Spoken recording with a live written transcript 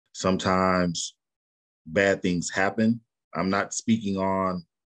Sometimes bad things happen. I'm not speaking on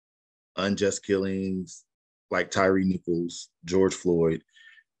unjust killings like Tyree Nichols, George Floyd,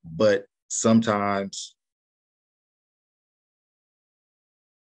 but sometimes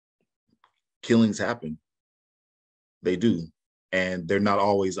killings happen. They do, and they're not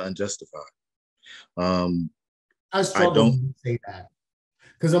always unjustified. I struggle when you say that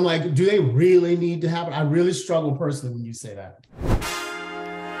because I'm like, do they really need to happen? I really struggle personally when you say that.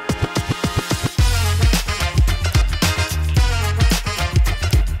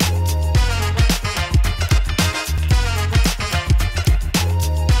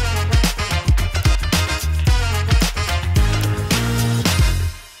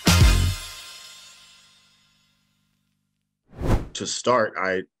 To start,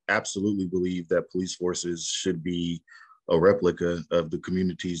 I absolutely believe that police forces should be a replica of the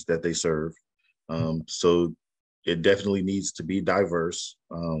communities that they serve. So it definitely needs to be diverse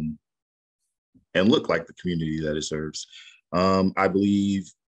and look like the community that it serves. I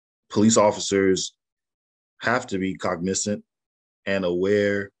believe police officers have to be cognizant and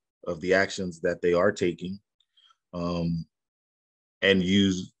aware of the actions that they are taking and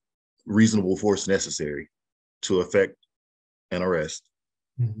use reasonable force necessary to effect an arrest.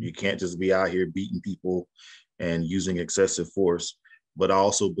 Mm-hmm. You can't just be out here beating people and using excessive force. But I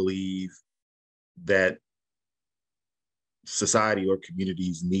also believe that society or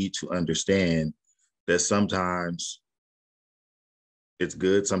communities need to understand that sometimes it's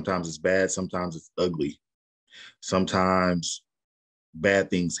good, sometimes it's bad, sometimes it's ugly. Sometimes bad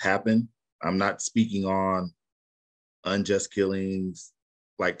things happen. I'm not speaking on unjust killings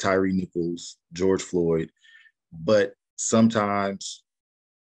like Tyree Nichols, George Floyd, but sometimes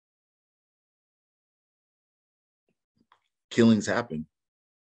killings happen.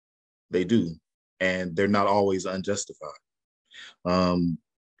 They do, and they're not always unjustified.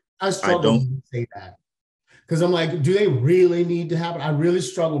 I struggle when you say that because I'm like, do they really need to happen? I really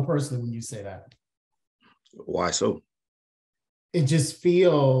struggle personally when you say that. Why so? It just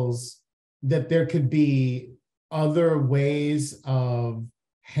feels that there could be other ways of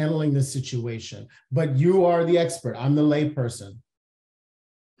handling the situation, but you are the expert. I'm the layperson.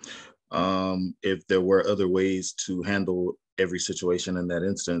 If there were other ways to handle every situation in that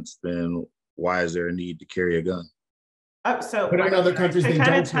instance, then why is there a need to carry a gun? So but in other countries, they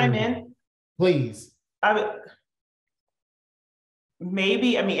don't chime in. Please.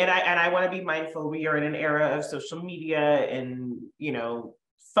 Maybe, I mean, and I want to be mindful. We are in an era of social media and, you know,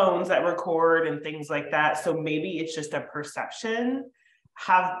 phones that record and things like that. So maybe it's just a perception.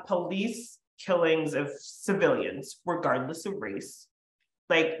 Have police killings of civilians, regardless of race,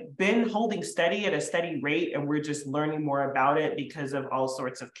 like been holding steady at a steady rate and we're just learning more about it because of all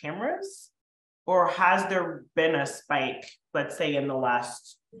sorts of cameras? Or has there been a spike, let's say in the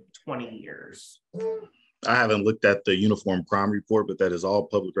last 20 years? I haven't looked at the uniform crime report, but that is all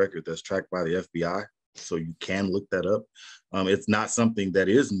public record that's tracked by the FBI. So you can look that up. It's not something that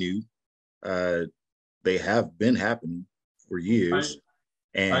is new. They have been happening for years.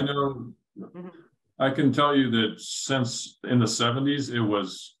 I know, I can tell you that since in the 70s, it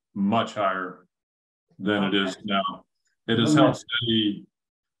was much higher than it is now. It has held steady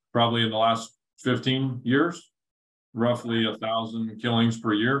probably in the last 15 years, roughly 1,000 killings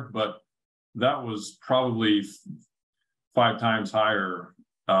per year, but that was probably 5 times higher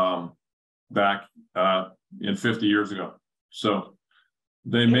back in 50 years ago. So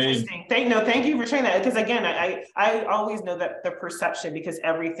they made. Thank you for sharing that, because again, I always know that the perception, because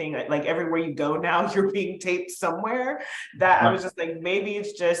everything, like everywhere you go now, you're being taped somewhere, that I was just like, maybe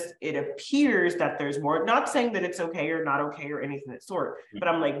it's just, it appears that there's more, not saying that it's okay or not okay or anything of that sort, but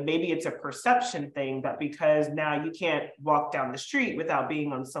I'm like, maybe it's a perception thing, that because now you can't walk down the street without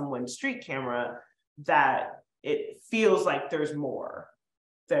being on someone's street camera, that it feels like there's more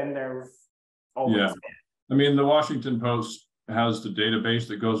than there's always been. I mean, the Washington Post has the database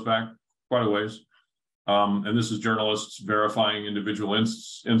that goes back quite a ways. And this is journalists verifying individual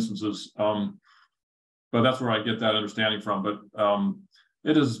instances. But that's where I get that understanding from. But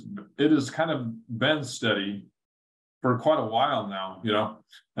it has kind of been steady for quite a while now, you know,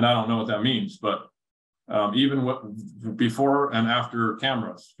 and I don't know what that means, but even what before and after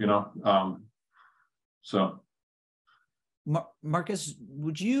cameras, you know. So Marcus,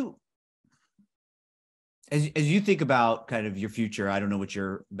 would you, as you think about kind of your future, I don't know what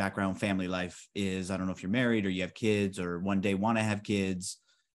your background family life is. I don't know if you're married or you have kids or one day want to have kids.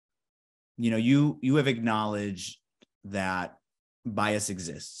 You know, you have acknowledged that bias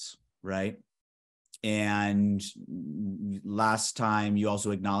exists, right? And last time you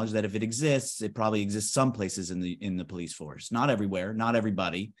also acknowledged that if it exists, it probably exists some places in the police force, not everywhere, not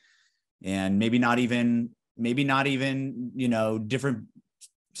everybody, and maybe not even, you know, different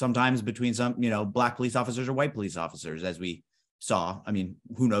sometimes between some, you know, Black police officers or white police officers, as we saw. I mean,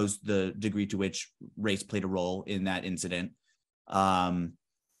 who knows the degree to which race played a role in that incident.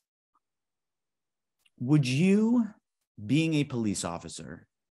 Would you, being a police officer,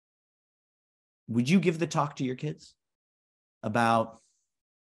 would you give the talk to your kids about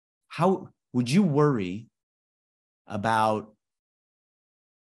how would you worry about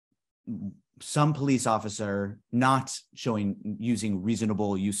some police officer not using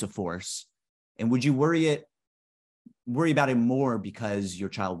reasonable use of force? And would you worry about it more because your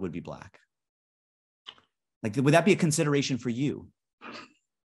child would be Black? Like, would that be a consideration for you?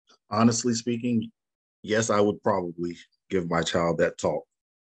 Honestly speaking, yes, I would probably give my child that talk.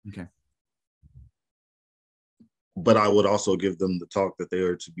 Okay. But I would also give them the talk that they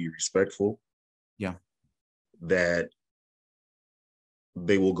are to be respectful. Yeah. That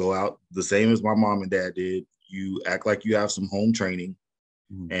they will go out the same as my mom and dad did. You act like you have some home training,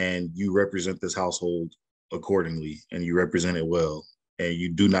 and you represent this household accordingly, and you represent it well, and you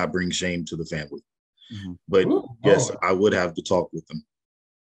do not bring shame to the family. But yes, I would have the talk with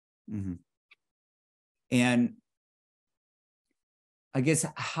them. And I guess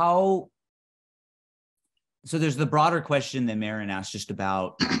so there's the broader question that Marin asked just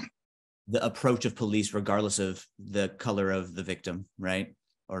about the approach of police, regardless of the color of the victim, right?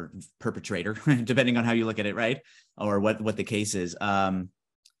 Or perpetrator, depending on how you look at it, right? Or what the case is. And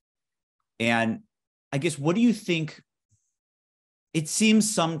I guess, what do you think? It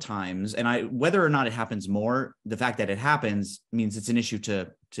seems sometimes, and whether or not it happens more, the fact that it happens means it's an issue to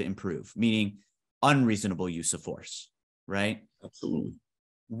improve, meaning unreasonable use of force, right? Absolutely.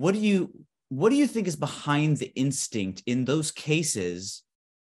 What do you think is behind the instinct in those cases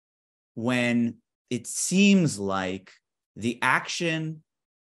when it seems like the action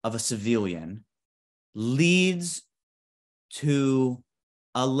of a civilian leads to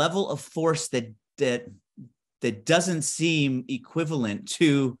a level of force that doesn't seem equivalent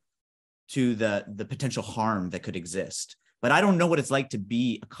to the potential harm that could exist? But I don't know what it's like to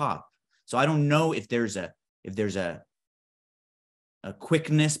be a cop, so I don't know if there's a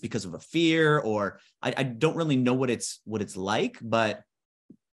quickness because of a fear, or I don't really know what it's like, but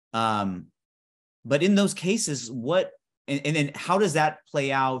in those cases, and then how does that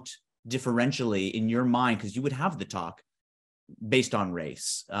play out differentially in your mind? Because you would have the talk based on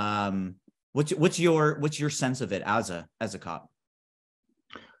race. What's your sense of it as a cop?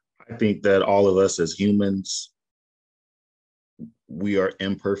 I think that all of us as humans, we are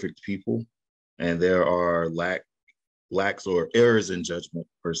imperfect people, and there are lacks or errors in judgment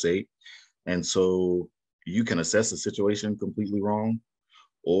per se. And so you can assess a situation completely wrong,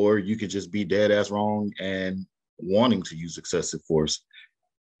 or you could just be dead ass wrong and wanting to use excessive force.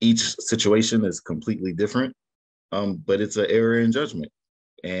 Each situation is completely different, but it's an error in judgment,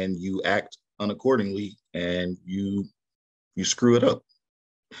 and you act unaccordingly, and you screw it up.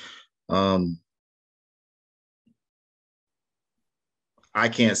 I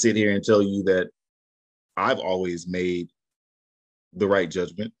can't sit here and tell you that I've always made the right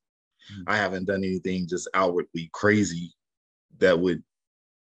judgment. I haven't done anything just outwardly crazy that would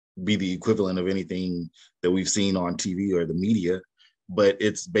be the equivalent of anything that we've seen on TV or the media, but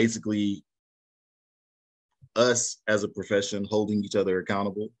it's basically us as a profession holding each other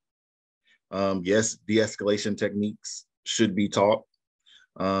accountable. Yes, de-escalation techniques should be taught.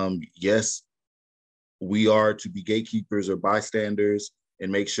 Yes, we are to be gatekeepers or bystanders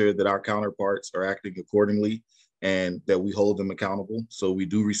and make sure that our counterparts are acting accordingly and that we hold them accountable. So we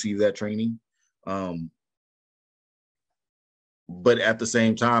do receive that training. But at the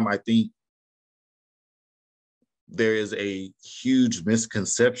same time, I think there is a huge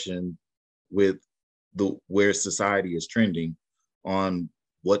misconception with where society is trending on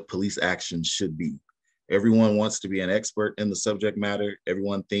what police action should be. Everyone wants to be an expert in the subject matter.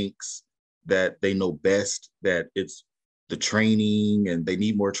 Everyone thinks that they know best, that it's the training and they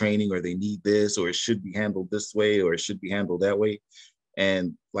need more training, or they need this, or it should be handled this way, or it should be handled that way.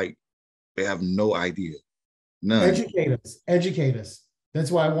 And like, they have no idea. None. Educate us.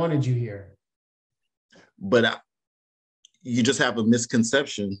 That's why I wanted you here. But you just have a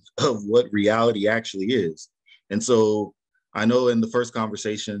misconception of what reality actually is. And so I know in the first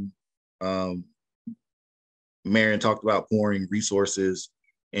conversation, Marion talked about pouring resources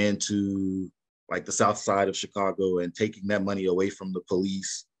into like the South Side of Chicago and taking that money away from the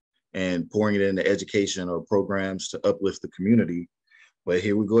police and pouring it into education or programs to uplift the community. But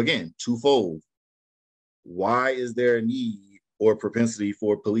here we go again, twofold. why is there a need or propensity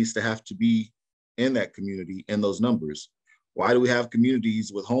for police to have to be in that community in those numbers? Why do we have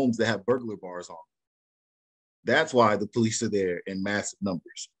communities with homes that have burglar bars on? That's why the police are there in massive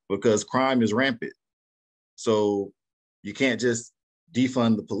numbers, because crime is rampant. So you can't just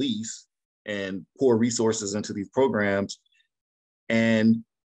defund the police and pour resources into these programs. And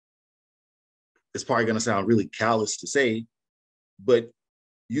it's probably going to sound really callous to say, but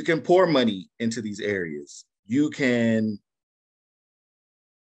you can pour money into these areas. You can,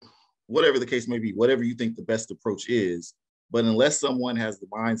 whatever the case may be, whatever you think the best approach is, but unless someone has the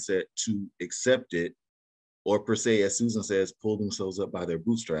mindset to accept it, or per se, as Susan says, pull themselves up by their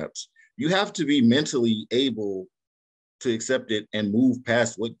bootstraps, you have to be mentally able to accept it and move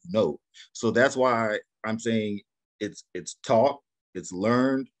past what you know. So that's why I'm saying it's taught, it's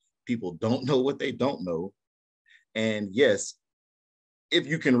learned. People don't know what they don't know. And yes, if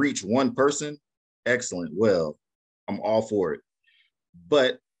you can reach one person, excellent. Well, I'm all for it.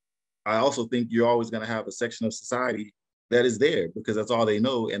 But I also think you're always going to have a section of society that is there because that's all they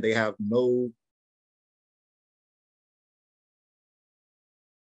know, and they have no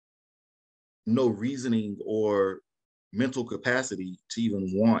reasoning or mental capacity to even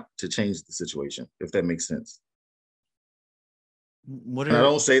want to change the situation, if that makes sense. And I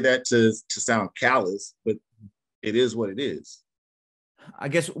don't say that to sound callous, but it is what it is. I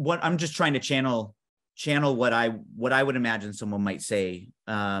guess what I'm just trying to channel what I would imagine someone might say,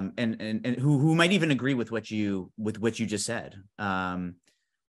 and who might even agree with what you just said.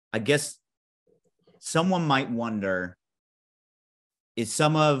 I guess someone might wonder, is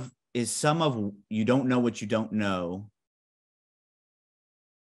some of you don't know what you don't know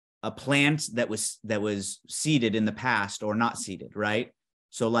a plant that was seeded in the past or not seeded, right?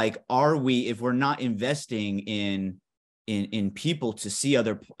 So like, are we, if we're not investing in people to see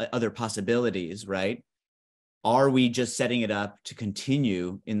other possibilities, right? Are we just setting it up to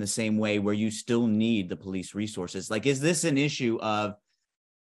continue in the same way where you still need the police resources? Like, is this an issue of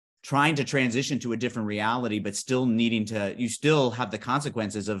trying to transition to a different reality, but still needing to, you still have the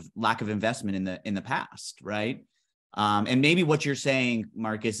consequences of lack of investment in the past, right? And maybe what you're saying,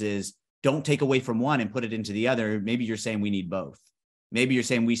 Marcus, is don't take away from one and put it into the other. Maybe you're saying we need both. Maybe you're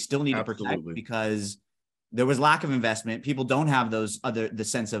saying we still need to protect because there was lack of investment. People don't have the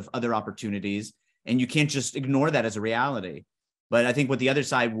sense of other opportunities, and you can't just ignore that as a reality. But I think what the other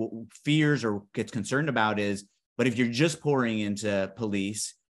side fears or gets concerned about is, but if you're just pouring into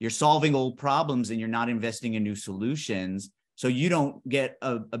police, you're solving old problems and you're not investing in new solutions. So you don't get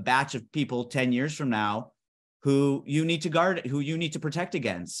a batch of people 10 years from now who you need to guard, who you need to protect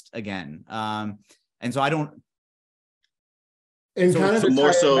against again. And so I don't. And kind of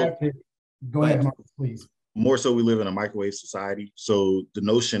more so, go ahead, Mark, please. More so, we live in a microwave society. So the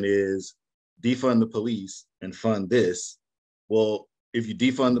notion is defund the police and fund this. Well, if you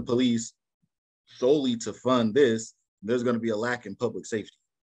defund the police solely to fund this, there's going to be a lack in public safety.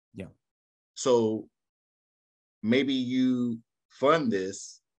 Yeah. So maybe you fund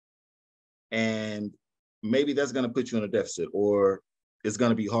this and maybe that's going to put you in a deficit, or it's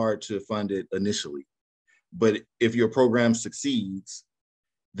going to be hard to fund it initially. But if your program succeeds,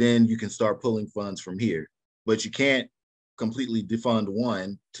 then you can start pulling funds from here. But you can't completely defund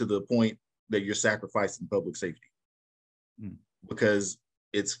one to the point that you're sacrificing public safety because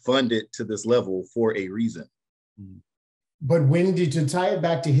it's funded to this level for a reason. But when did, to tie it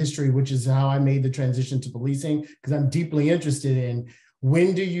back to history, which is how I made the transition to policing, because I'm deeply interested in,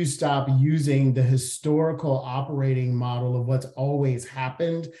 when do you stop using the historical operating model of what's always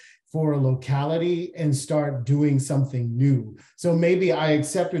happened for a locality and start doing something new? So maybe I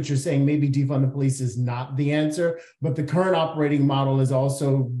accept what you're saying, maybe defund the police is not the answer, but the current operating model is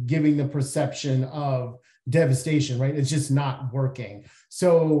also giving the perception of devastation, right? It's just not working.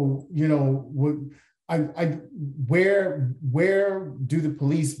 So, you know, where do the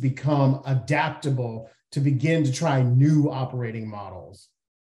police become adaptable to begin to try new operating models?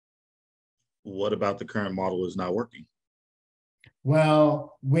 What about the current model is not working?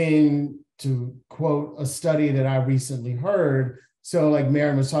 Well, to quote a study that I recently heard, so like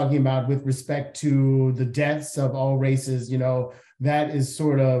Maren was talking about with respect to the deaths of all races, you know, that is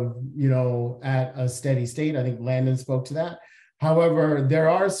sort of, you know, at a steady state. I think Landon spoke to that. However, there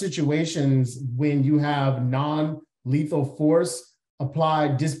are situations when you have non-lethal force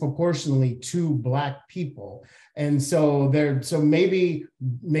applied disproportionately to Black people. And so maybe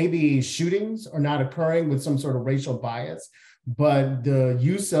shootings are not occurring with some sort of racial bias, but the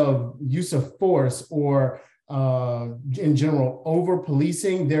use of force or in general, over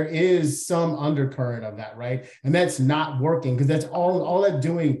policing, there is some undercurrent of that, right? And that's not working, because that's all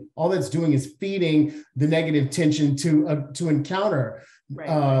that's doing is feeding the negative tension to encounter,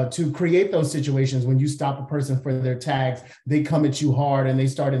 to create those situations when you stop a person for their tags, they come at you hard and they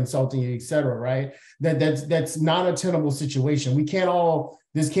start insulting you, et cetera, right? That's not a tenable situation.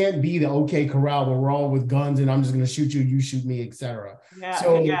 This can't be the OK Corral where we're all with guns and I'm just going to shoot you, you shoot me, et cetera.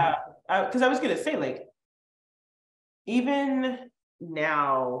 Because I was going to say, like, even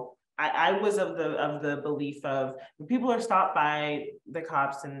now, I was of the belief of when people are stopped by the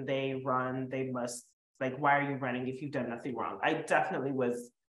cops and they run, they must, like, why are you running if you've done nothing wrong? I definitely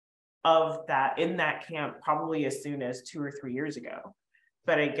was of that, in that camp, probably as soon as 2 or 3 years ago.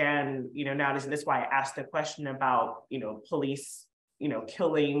 But again, nowadays, and that's why I asked the question about, police,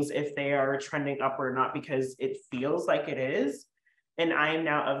 killings, if they are trending up or not, because it feels like it is. And I am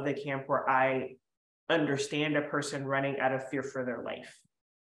now of the camp where I understand a person running out of fear for their life,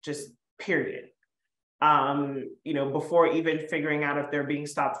 just period. Before even figuring out if they're being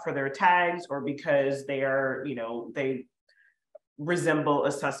stopped for their tags or because they are, they resemble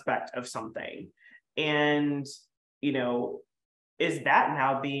a suspect of something. And, is that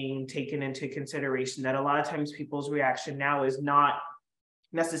now being taken into consideration, that a lot of times people's reaction now is not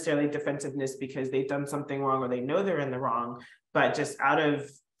necessarily defensiveness because they've done something wrong or they know they're in the wrong, but just out of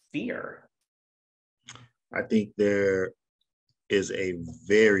fear? I think there is a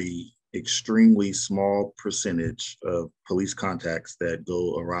very extremely small percentage of police contacts that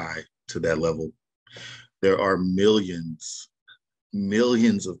go awry to that level. There are millions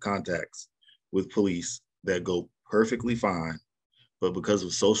of contacts with police that go perfectly fine, but because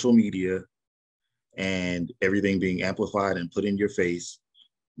of social media and everything being amplified and put in your face,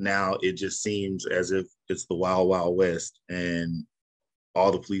 now it just seems as if it's the wild, wild west and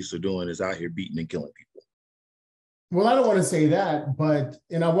all the police are doing is out here beating and killing people. Well, I don't want to say that,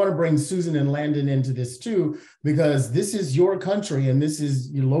 and I want to bring Susan and Landon into this too, because this is your country and this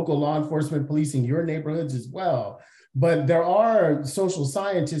is your local law enforcement policing your neighborhoods as well. But there are social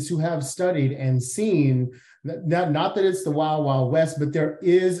scientists who have studied and seen that, not that it's the wild, wild west, but there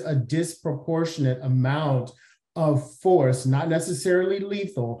is a disproportionate amount of force, not necessarily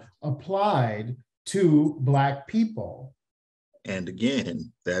lethal, applied to Black people. And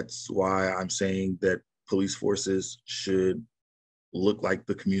again, that's why I'm saying that police forces should look like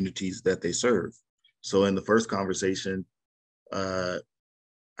the communities that they serve. So in the first conversation, I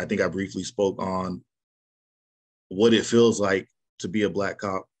think I briefly spoke on what it feels like to be a Black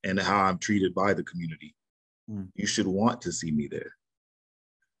cop and how I'm treated by the community. You should want to see me there.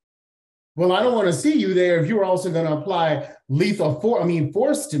 Well, I don't want to see you there if you're also going to apply lethal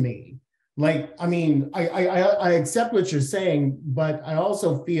force to me. Like, I accept what you're saying, but I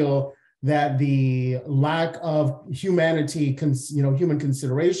also feel that the lack of humanity, human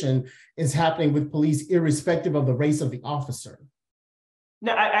consideration is happening with police, irrespective of the race of the officer.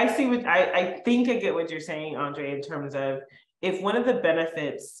 No, I see I think I get what you're saying, Andre, in terms of if one of the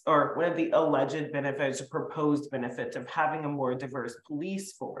benefits or one of the alleged benefits or proposed benefits of having a more diverse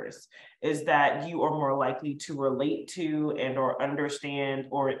police force is that you are more likely to relate to and or understand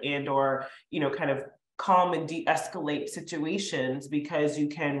or kind of calm and de-escalate situations because you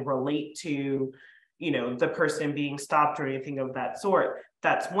can relate to, the person being stopped or anything of that sort.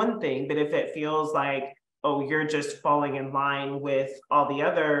 That's one thing. But if it feels like, oh, you're just falling in line with all the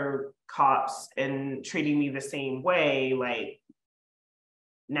other cops and treating me the same way, like,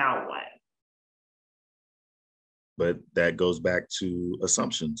 now what? But that goes back to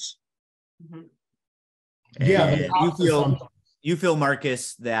assumptions. Mm-hmm. Yeah, you feel,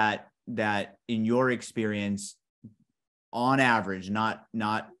 Marcus, that in your experience, on average, not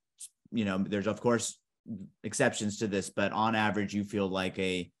there's of course exceptions to this, but on average, you feel like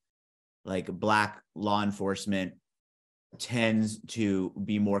Black law enforcement tends to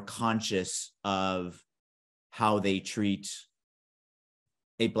be more conscious of how they treat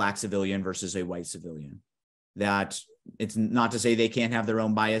a Black civilian versus a white civilian. That it's not to say they can't have their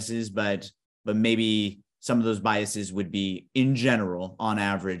own biases, but maybe some of those biases would be, in general, on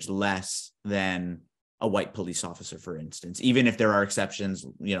average, less than a white police officer, for instance, even if there are exceptions,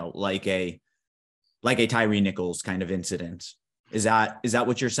 like a Tyree Nichols kind of incident. Is that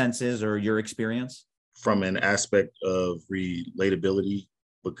what your sense is or your experience? From an aspect of relatability,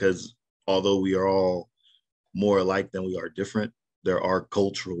 because although we are all more alike than we are different, there are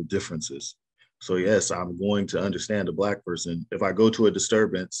cultural differences. So yes, I'm going to understand a Black person. If I go to a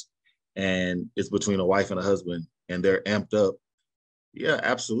disturbance and it's between a wife and a husband and they're amped up, yeah,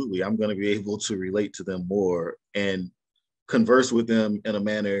 absolutely. I'm going to be able to relate to them more and converse with them in a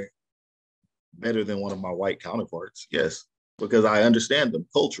manner better than one of my white counterparts. Yes, because I understand them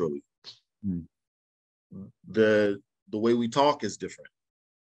culturally. Mm. The way we talk is different.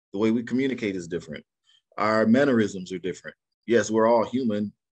 The way we communicate is different. Our mannerisms are different. Yes, we're all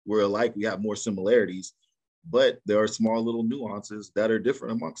human. We're alike. We have more similarities, but there are small little nuances that are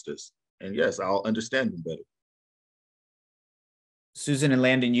different amongst us. And yes, I'll understand them better. Susan and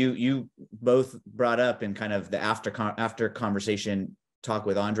Landon, you both brought up in kind of the after conversation talk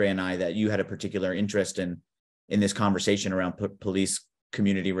with Andre and I that you had a particular interest in this conversation around police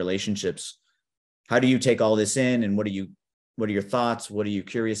community relationships. How do you take all this in, and what are your thoughts? What are you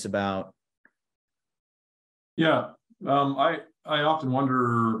curious about? Yeah, I often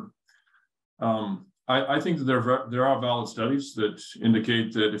wonder. I think that there are valid studies that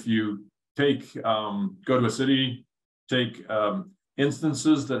indicate that if you go to a city, take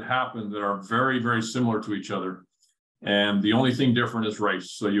instances that happen that are very, very similar to each other, and the only thing different is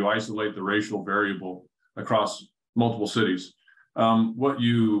race. So you isolate the racial variable across multiple cities. What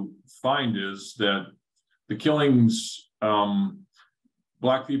you find is that the killings,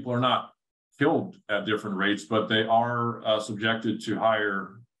 Black people are not killed at different rates, but they are subjected to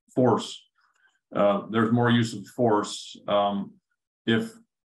higher force. There's more use of force. If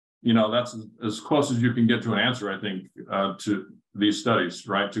that's as close as you can get to an answer, I think, to these studies,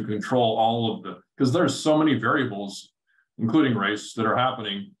 right? To control all of because there's so many variables, including race, that are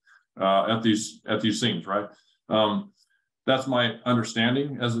happening at these scenes, right? That's my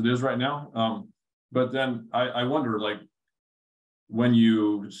understanding as it is right now. But then I wonder, like, when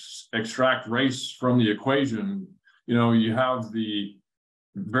you extract race from the equation, you have the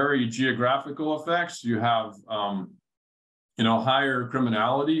very geographical effects. You have higher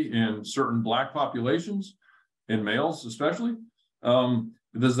criminality in certain Black populations, in males especially.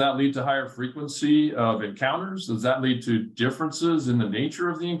 Does that lead to higher frequency of encounters? Does that lead to differences in the nature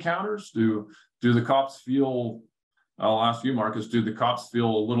of the encounters? Do the cops feel, I'll ask you, Marcus, do the cops feel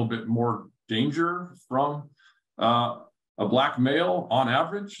a little bit more danger from a Black male on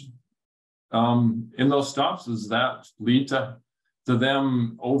average in those stops? Does that lead to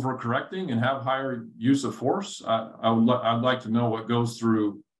them overcorrecting and have higher use of force? I'd like to know what goes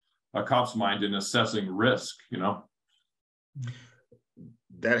through a cop's mind in assessing risk,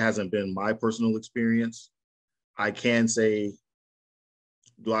 That hasn't been my personal experience. I can say,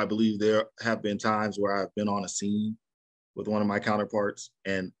 do I believe there have been times where I've been on a scene with one of my counterparts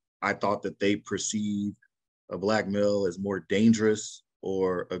and I thought that they perceived a Black male as more dangerous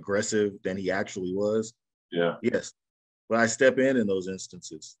or aggressive than he actually was? Yeah. Yes. But I step in those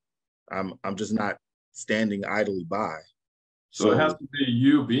instances. I'm just not standing idly by. So it has to be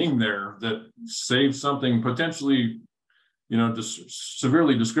you being there that saves something potentially,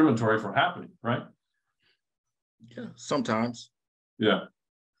 severely discriminatory from happening, right? Yeah, sometimes. Yeah.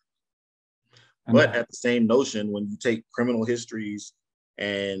 But at the same notion, when you take criminal histories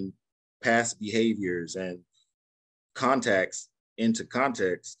and past behaviors and contacts into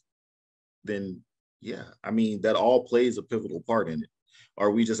context, then yeah, that all plays a pivotal part in it.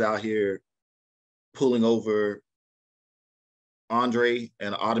 Are we just out here pulling over Andre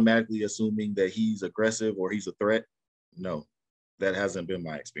and automatically assuming that he's aggressive or he's a threat? No, that hasn't been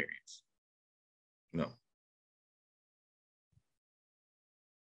my experience. No.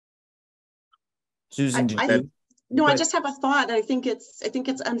 Susan, I just have a thought. I think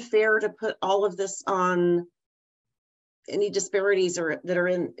it's unfair to put all of this on any disparities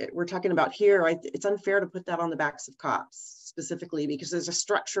we're talking about here. It's unfair to put that on the backs of cops specifically, because there's a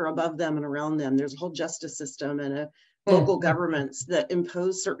structure above them and around them. There's a whole justice system and local governments that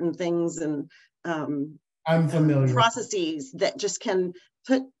impose certain things and I'm familiar processes that just can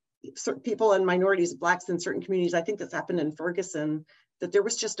put certain people and minorities, Blacks in certain communities. I think that's happened in Ferguson, that there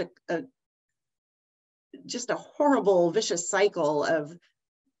was just a horrible, vicious cycle of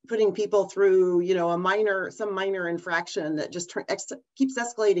putting people through, some minor infraction that just keeps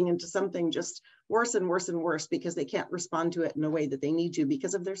escalating into something just worse and worse and worse, because they can't respond to it in a way that they need to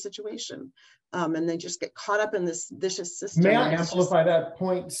because of their situation. And they just get caught up in this vicious system. May I amplify that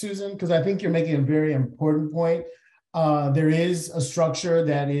point, Susan? Because I think you're making a very important point. There is a structure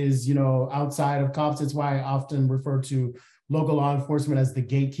that is, outside of cops. That's why I often refer to local law enforcement as the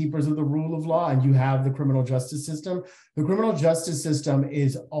gatekeepers of the rule of law, and you have the criminal justice system. The criminal justice system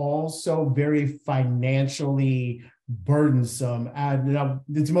is also very financially burdensome. And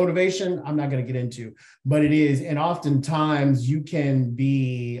its motivation, I'm not going to get into, but it is. And oftentimes you can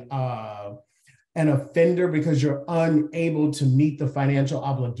be an offender because you're unable to meet the financial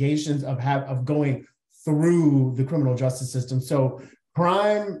obligations of going through the criminal justice system. So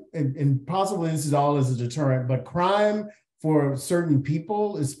crime, and possibly this is all as a deterrent, but crime for certain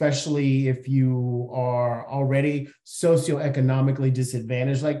people, especially if you are already socioeconomically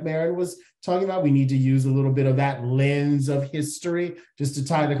disadvantaged, like Maren was talking about. We need to use a little bit of that lens of history just to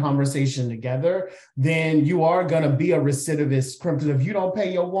tie the conversation together. Then you are going to be a recidivist criminal. If you don't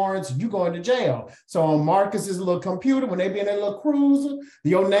pay your warrants, you going to jail. So on Marcus's little computer, when they be in their little cruiser,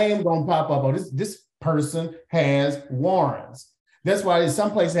 your name going to pop up. Oh, this person has warrants. That's why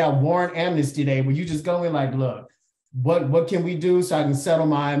some places have warrant amnesty day, where you just go in like, look, what can we do so I can settle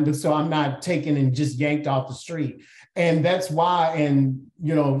mine, so I'm not taken and just yanked off the street. And that's why, and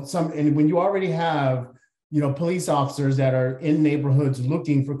when you already have police officers that are in neighborhoods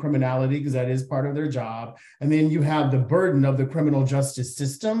looking for criminality, because that is part of their job, and then you have the burden of the criminal justice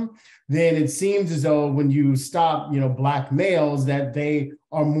system, then it seems as though when you stop Black males, that they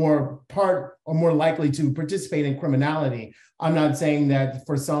are more likely to participate in criminality. I'm not saying that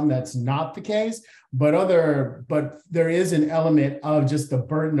for some that's not the case, but there is an element of just the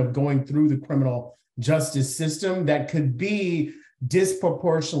burden of going through the criminal justice system that could be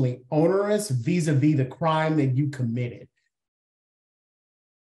disproportionately onerous vis-a-vis the crime that you committed.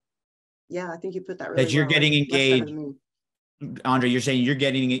 Yeah, I think you put that really that you're well. getting engaged. Andre, you're saying you're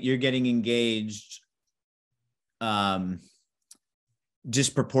getting engaged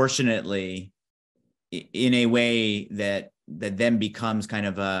disproportionately in a way that then becomes kind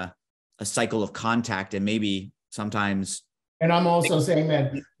of a cycle of contact, and maybe sometimes. And I'm also saying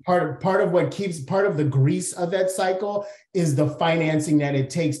that part of the grease of that cycle is the financing that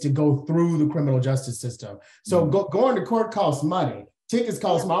it takes to go through the criminal justice system. So going to court costs money. Tickets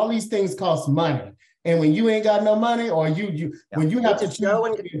cost money. All these things cost money. And when you ain't got no money, or when you have to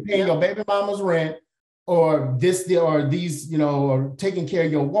choose paying your baby mama's rent, or these, or taking care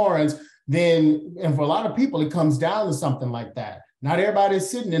of your warrants, then, and for a lot of people, it comes down to something like that. Not everybody's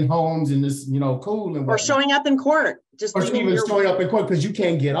sitting in homes in this, cool and whatnot. Or showing up in court. Or even showing up in court because you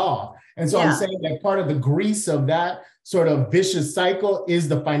can't get off. And so I'm saying that part of the grease of that sort of vicious cycle is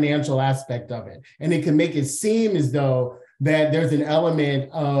the financial aspect of it. And it can make it seem as though that there's an element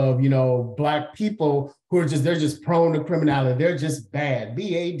of, Black people who are they're just prone to criminality. They're just bad,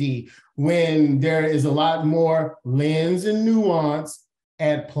 B-A-D, when there is a lot more lens and nuance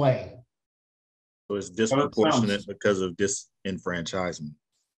at play. So it's disproportionate because of disenfranchisement.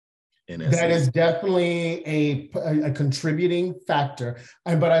 That is definitely a contributing factor.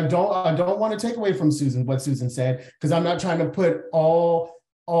 But I don't want to take away from what Susan said, because I'm not trying to put all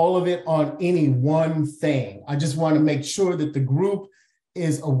of it on any one thing. I just want to make sure that the group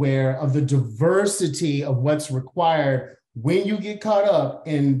is aware of the diversity of what's required when you get caught up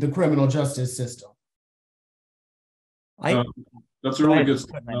in the criminal justice system. That's a really good.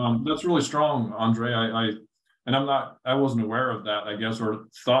 That's really strong, Andre. I wasn't aware of that, I guess, or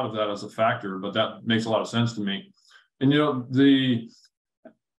thought of that as a factor, but that makes a lot of sense to me. And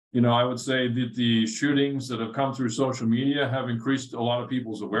I would say that the shootings that have come through social media have increased a lot of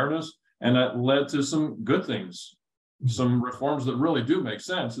people's awareness, and that led to some good things, some reforms that really do make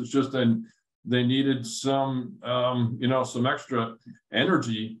sense. It's just that they needed some, some extra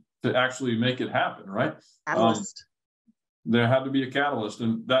energy to actually make it happen, right? Catalyst. There had to be a catalyst,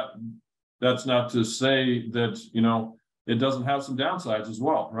 and that's not to say that it doesn't have some downsides as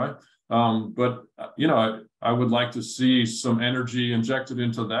well, right? But I would like to see some energy injected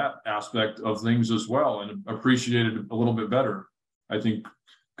into that aspect of things as well, and appreciated a little bit better. I think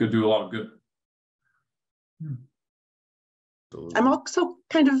could do a lot of good. I'm also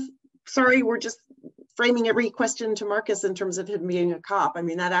kind of sorry, we're just framing every question to Marcus in terms of him being a cop. I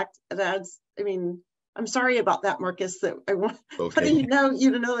mean, that adds, I'm sorry about that, Marcus. That I want you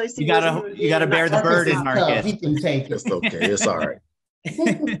to know that I see you gotta bear the burden, Marcus. He can take it. It's okay. It's all right.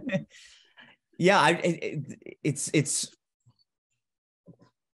 Yeah,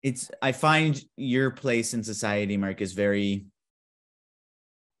 I find your place in society, Marcus, I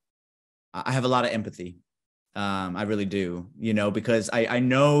have a lot of empathy. I really do, because I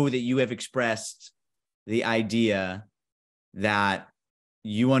know that you have expressed the idea that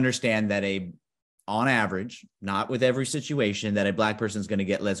you understand that on average, not with every situation, that a Black person is going to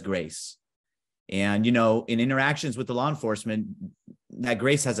get less grace. And, in interactions with the law enforcement, that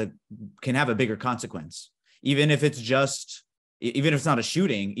grace can have a bigger consequence. Even if it's not a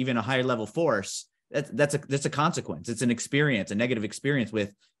shooting, even a higher level force, that's a consequence. It's an experience, a negative experience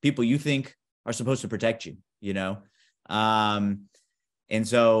with people you think are supposed to protect you, And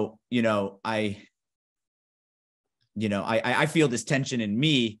so, I feel this tension in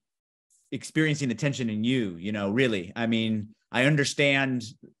me, experiencing the tension in you, really. I understand.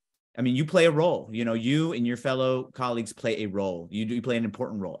 You play a role, you and your fellow colleagues play a role. You play an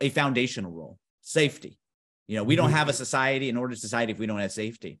important role, a foundational role, safety. You know, we don't have a society, an ordered society, if we don't have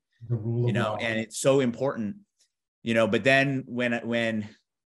safety. The rule of law. And it's so important, but then when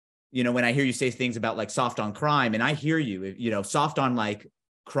I hear you say things about like soft on crime, and I hear you, soft on like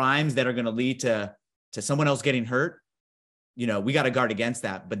crimes that are going to lead to someone else getting hurt, we got to guard against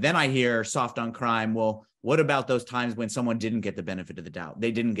that. But then I hear soft on crime. Well, what about those times when someone didn't get the benefit of the doubt?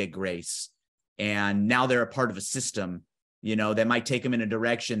 They didn't get grace. And now they're a part of a system, that might take them in a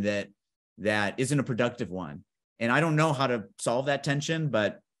direction that isn't a productive one. And I don't know how to solve that tension,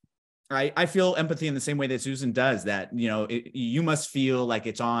 but I feel empathy in the same way that Susan does, that, you must feel like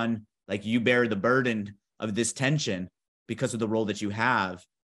it's on, like you bear the burden of this tension because of the role that you have.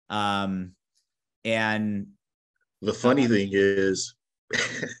 And the funny thing is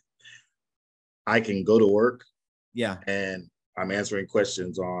I can go to work. Yeah. And I'm answering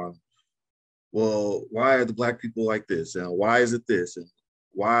questions on, well, why are the Black people like this? And why is it this? And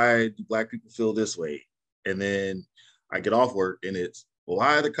why do Black people feel this way? And then I get off work and it's, well,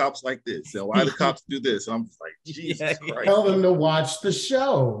 why are the cops like this? And why do the cops do this? And I'm just like, Jesus Christ. Tell them to watch the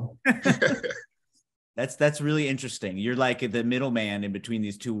show. That's really interesting. You're like the middleman in between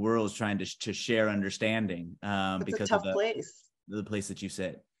these two worlds, trying to share understanding. Because a tough of place. The place that you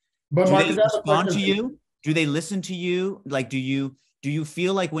sit. But do Marcus, they respond to you? Do they listen to you? Like, do you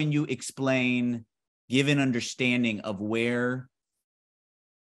feel like when you explain, give an understanding of where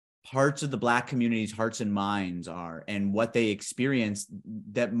parts of the Black community's hearts and minds are and what they experience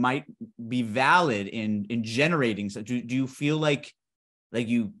that might be valid in generating such, do you feel like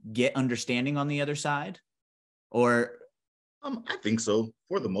you get understanding on the other side? Or I think so,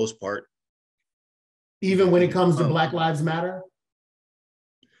 for the most part. Even when it comes to Black Lives Matter?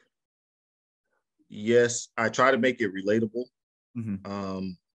 Yes, I try to make it relatable. Mm-hmm.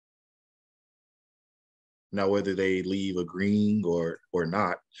 Now, whether they leave agreeing or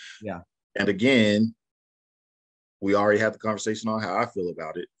not. Yeah. And again, we already had the conversation on how I feel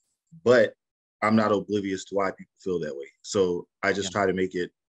about it, but I'm not oblivious to why people feel that way. So I just try to make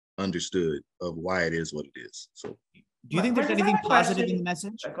it understood of why it is what it is. So do you think there's anything positive in the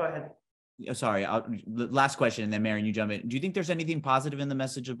message? Go ahead. Oh, sorry, last question, and then Marion, you jump in. Do you think there's anything positive in the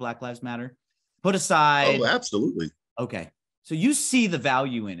message of Black Lives Matter? Put aside. Oh, absolutely. Okay. So you see the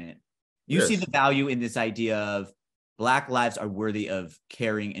value in it. You see the value in this idea of Black lives are worthy of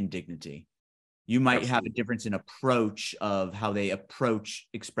caring and dignity. You might have a difference in approach of how they approach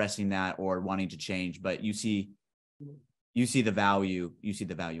expressing that or wanting to change, but you see the value. You see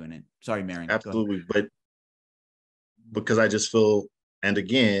the value in it. Sorry, Marion. Absolutely. But because I just feel, and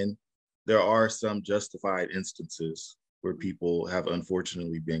again, there are some justified instances where people have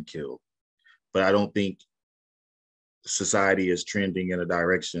unfortunately been killed, but I don't think society is trending in a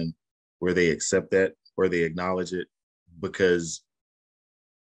direction where they accept that or they acknowledge it, because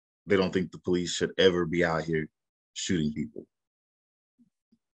they don't think the police should ever be out here shooting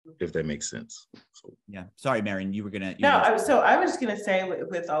if that makes sense. So. Yeah. Sorry, Marion, you were gonna. So I was just gonna say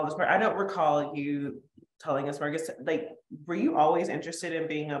with all this, I don't recall you telling us, Marcus, like, were you always interested in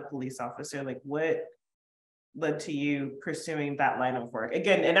being a police officer? Like, what led to you pursuing that line of work?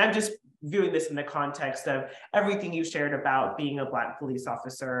 Again, and I'm just viewing this in the context of everything you shared about being a Black police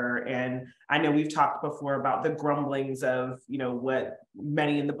officer. And I know we've talked before about the grumblings of, what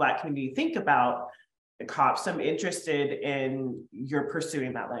many in the Black community think about the cops. I'm interested in your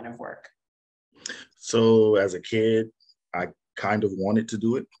pursuing that line of work. So as a kid, I kind of wanted to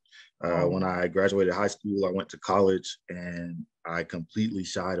do it. When I graduated high school, I went to college and I completely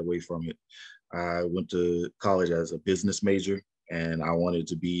shied away from it. I went to college as a business major and I wanted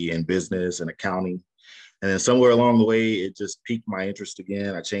to be in business and accounting. And then somewhere along the way, it just piqued my interest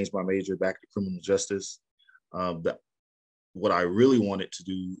again. I changed my major back to criminal justice. What I really wanted to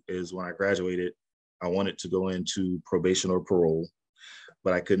do is when I graduated, I wanted to go into probation or parole,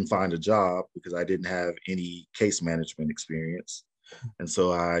 but I couldn't find a job because I didn't have any case management experience. And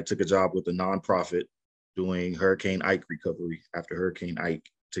so I took a job with a nonprofit doing Hurricane Ike recovery after Hurricane Ike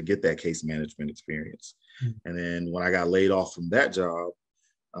to get that case management experience. And then when I got laid off from that job,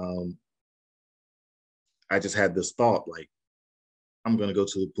 I just had this thought, like, I'm going to go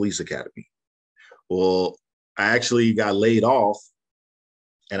to the police academy. Well, I actually got laid off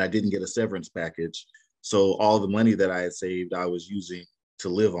and I didn't get a severance package. So all the money that I had saved, I was using to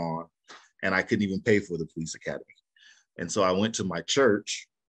live on, and I couldn't even pay for the police academy. And so I went to my church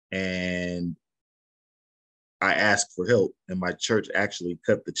and I asked for help, and my church actually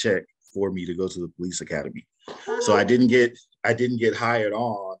cut the check for me to go to the police academy. So I didn't get hired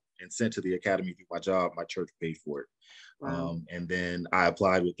on and sent to the academy to do my job. My church paid for it. Wow. And then I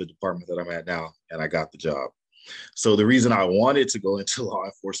applied with the department that I'm at now, and I got the job. So the reason I wanted to go into law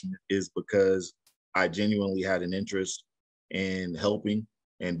enforcement is because I genuinely had an interest in helping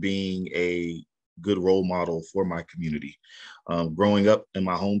and being a good role model for my community. Growing up in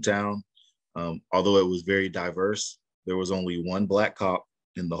my hometown, although it was very diverse, there was only one Black cop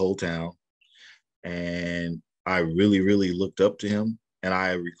in the whole town. And I really, really looked up to him. And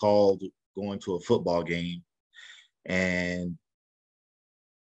I recalled going to a football game, and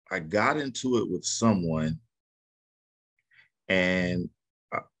I got into it with someone, and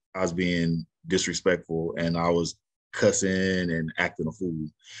I was being disrespectful, and I was cussing and acting a fool.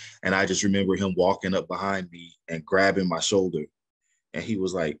 And I just remember him walking up behind me and grabbing my shoulder. And he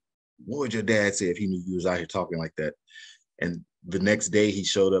was like, "What would your dad say if he knew you was out here talking like that?" And the next day he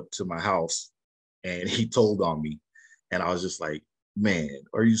showed up to my house and he told on me. And I was just like, man,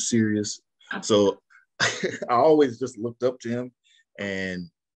 are you serious? So I always just looked up to him. And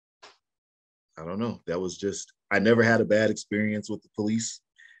I don't know, that was just, I never had a bad experience with the police.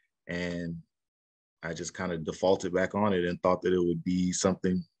 And I just kind of defaulted back on it and thought that it would be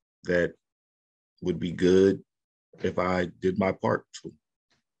something that would be good if I did my part.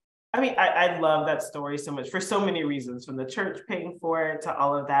 I mean, I love that story so much for so many reasons, from the church paying for it to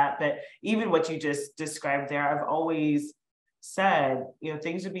all of that. But even what you just described there, I've always said,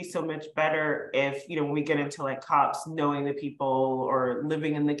 things would be so much better if, when we get into like cops knowing the people or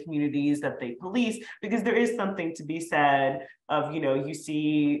living in the communities that they police, because there is something to be said of, you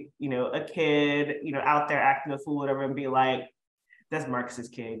see, a kid, out there acting a fool, whatever, and be like, that's Marcus's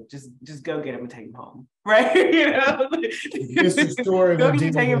kid. Just go get him and take him home, right? It's the story. Go get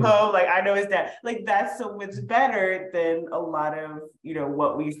him, take him home. Like, I know his dad. Like, that's so much better than a lot of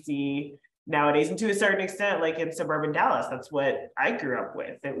what we see nowadays. And to a certain extent, like in suburban Dallas, that's what I grew up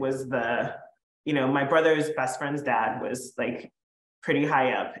with. It was my brother's best friend's dad was like pretty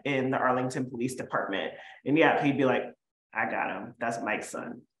high up in the Arlington Police Department, and yeah, he'd be like, "I got him. That's Mike's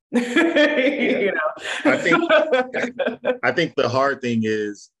son." I think the hard thing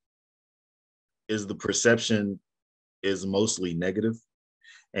is the perception is mostly negative,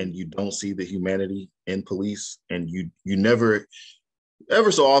 and you don't see the humanity in police, and you never, ever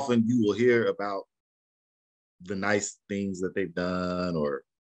so often you will hear about the nice things that they've done,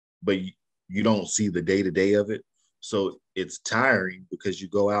 but you don't see the day-to-day of it. So it's tiring because you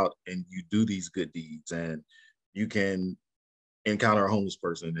go out and you do these good deeds, and you can encounter a homeless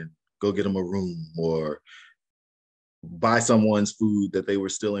person and go get them a room, or buy someone's food that they were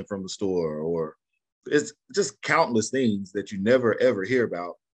stealing from the store, or it's just countless things that you never ever hear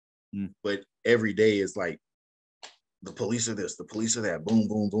about. But every day is like, the police are this, the police are that, boom,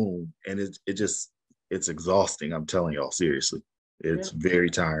 boom, boom. And it's exhausting. I'm telling y'all, seriously, it's very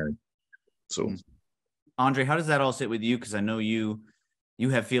tiring. So Andre, how does that all sit with you? Because I know you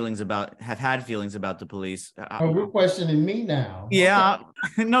have had feelings about the police. We're questioning me now. Yeah,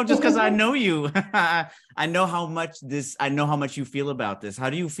 okay. No, just because I know you. I know how much you feel about this. How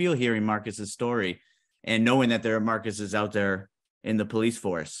do you feel hearing Marcus's story and knowing that there are Marcuses out there in the police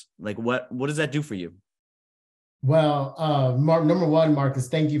force? Like, what does that do for you? Well, number one, Marcus,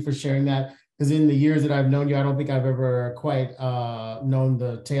 thank you for sharing that. Because in the years that I've known you, I don't think I've ever quite known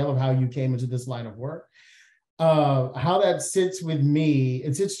the tale of how you came into this line of work. How that sits with me,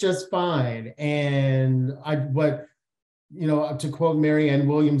 it sits just fine. And to quote Marianne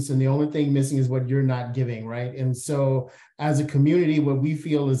Williamson, the only thing missing is what you're not giving, right? And so as a community, what we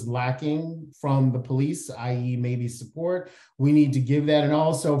feel is lacking from the police, i.e. maybe support, we need to give that. And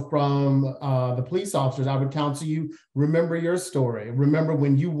also from the police officers, I would counsel you, remember your story. Remember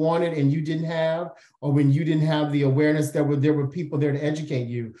when you wanted and you didn't have, or when you didn't have the awareness, there were people there to educate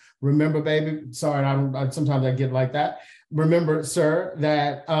you. Remember, baby, sorry, sometimes I get like that. Remember, sir,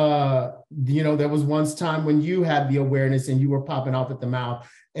 that there was once time when you had the awareness and you were popping off at the mouth,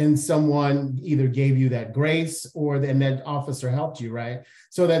 and someone either gave you that grace and that officer helped you, right?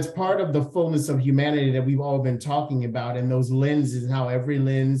 So that's part of the fullness of humanity that we've all been talking about, and those lenses, and how every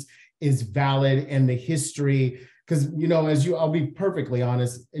lens is valid, and the history. Because I'll be perfectly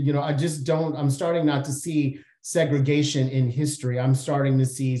honest, I'm starting not to see segregation in history. I'm starting to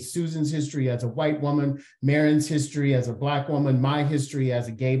see Susan's history as a white woman, Marin's history as a Black woman, my history as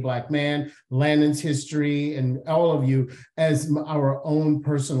a gay Black man, Landon's history, and all of you as our own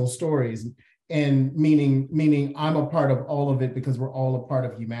personal stories. And meaning I'm a part of all of it, because we're all a part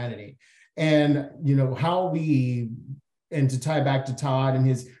of humanity. And and to tie back to Todd and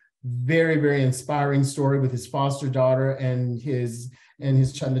his very, very inspiring story with his foster daughter and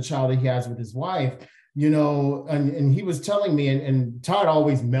the child that he has with his wife, and he was telling me, and Todd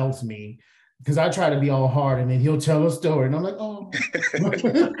always melts me because I try to be all hard, and then he'll tell a story, and I'm like, oh.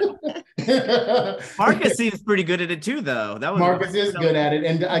 Marcus seems pretty good at it too, though. That was Marcus is good at it.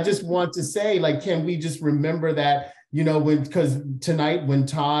 And I just want to say, like, can we just remember that, you know, because tonight when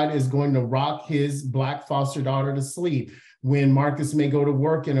Todd is going to rock his Black foster daughter to sleep, when Marcus may go to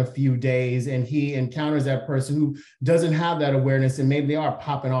work in a few days and he encounters that person who doesn't have that awareness, and maybe they are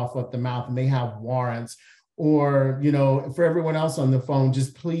popping off at the mouth and they have warrants, or, you know, for everyone else on the phone,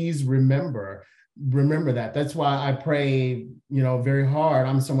 just please remember that. That's why I pray, you know, very hard.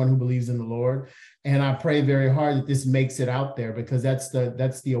 I'm someone who believes in the Lord, and I pray very hard that this makes it out there, because that's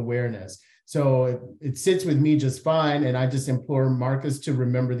the awareness. So it sits with me just fine. And I just implore Marcus to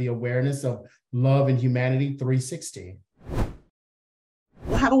remember the awareness of love and humanity 360.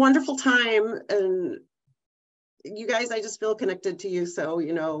 Well, have a wonderful time. And you guys, I just feel connected to you. So,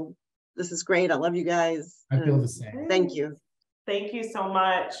 you know, this is great. I love you guys. I feel the same. Thank you. Thank you so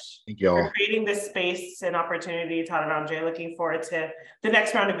much. Thank you all for creating this space and opportunity, Todd and Andre. Looking forward to the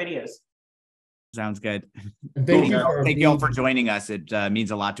next round of videos. Sounds good. Thank you all for joining us. It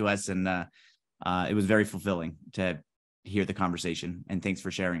means a lot to us, and it was very fulfilling to hear the conversation. And thanks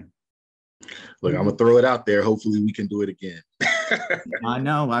for sharing. Look, I'm gonna throw it out there. Hopefully, we can do it again. I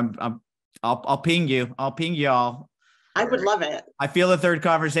know. I'll ping you. I'll ping y'all. I would love it. I feel a third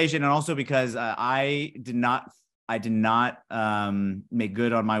conversation, and also because I did not make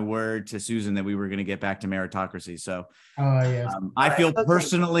good on my word to Susan that we were going to get back to meritocracy. So yes. I feel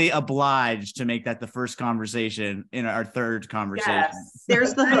personally obliged to make that the first conversation in our third conversation. Yes.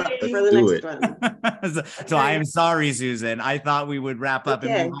 There's the hook for the next one. So I am sorry, Susan. I thought we would wrap up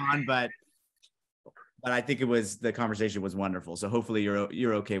and move on, but I think the conversation was wonderful. So hopefully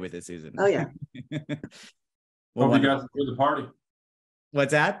you're okay with it, Susan. Oh yeah. Well, hope you guys enjoy the party.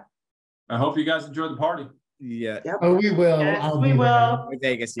 What's that? I hope you guys enjoy the party. Yeah. Yep. Oh, we will. Yes, we will.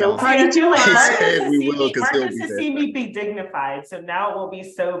 Vegas, Don't party too Marcus hard. has seen me be dignified, so now it will be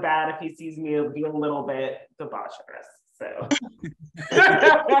so bad if he sees me be a little bit debaucherous. So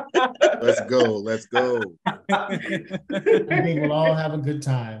Let's go. I think we'll all have a good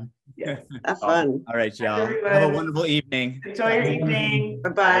time. yes. Have fun. All right, y'all. Have a wonderful evening. Enjoy your evening.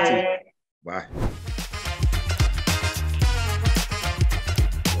 Bye-bye. Bye.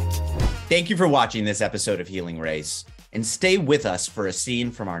 Thank you for watching this episode of Healing Race, and stay with us for a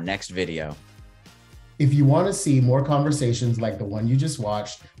scene from our next video. If you want to see more conversations like the one you just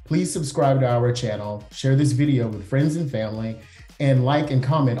watched, please subscribe to our channel, share this video with friends and family, and like and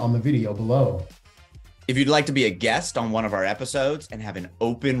comment on the video below. If you'd like to be a guest on one of our episodes and have an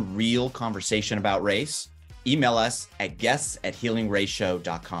open, real conversation about race, email us at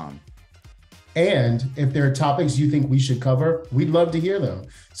guests@healingraceshow.com. And if there are topics you think we should cover, we'd love to hear them.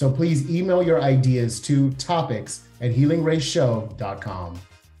 So please email your ideas to topics@healingraceshow.com.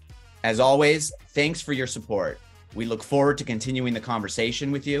 As always, thanks for your support. We look forward to continuing the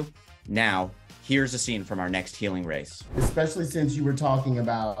conversation with you. Now, here's a scene from our next Healing Race. Especially since you were talking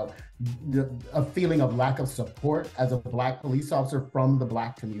about a feeling of lack of support as a Black police officer from the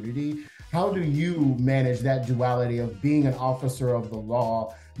Black community. How do you manage that duality of being an officer of the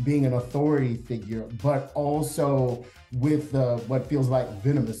law, being an authority figure, but also with what feels like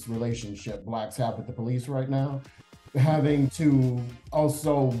venomous relationship Blacks have with the police right now, having to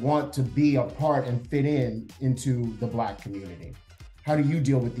also want to be a part and fit into the Black community? How do you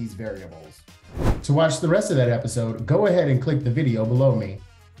deal with these variables? To watch the rest of that episode, go ahead and click the video below me.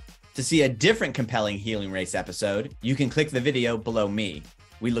 To see a different compelling Healing Race episode, you can click the video below me.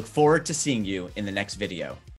 We look forward to seeing you in the next video.